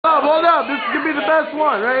hold up. This is gonna be the best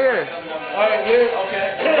one right here. Alright, dude.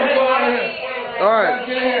 Okay. Alright.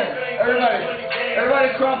 Get in here. Everybody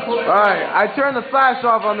crump. Alright, I turned the flash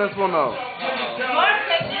off on this one though.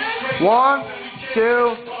 1,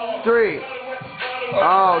 2, 3.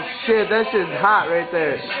 Oh shit, that shit's hot right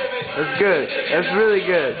there. That's good. That's really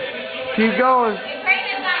good. Keep going.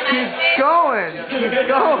 Keep going. Keep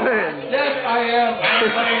going. Yes, I am.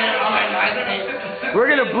 We're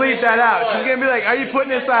gonna bleep that out. She's gonna be like, "Are you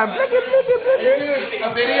putting this on?" A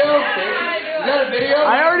video? Is that a video?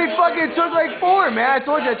 I already fucking took like 4, man. I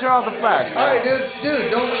told you I turned off the flash. Alright,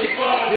 dude, don't.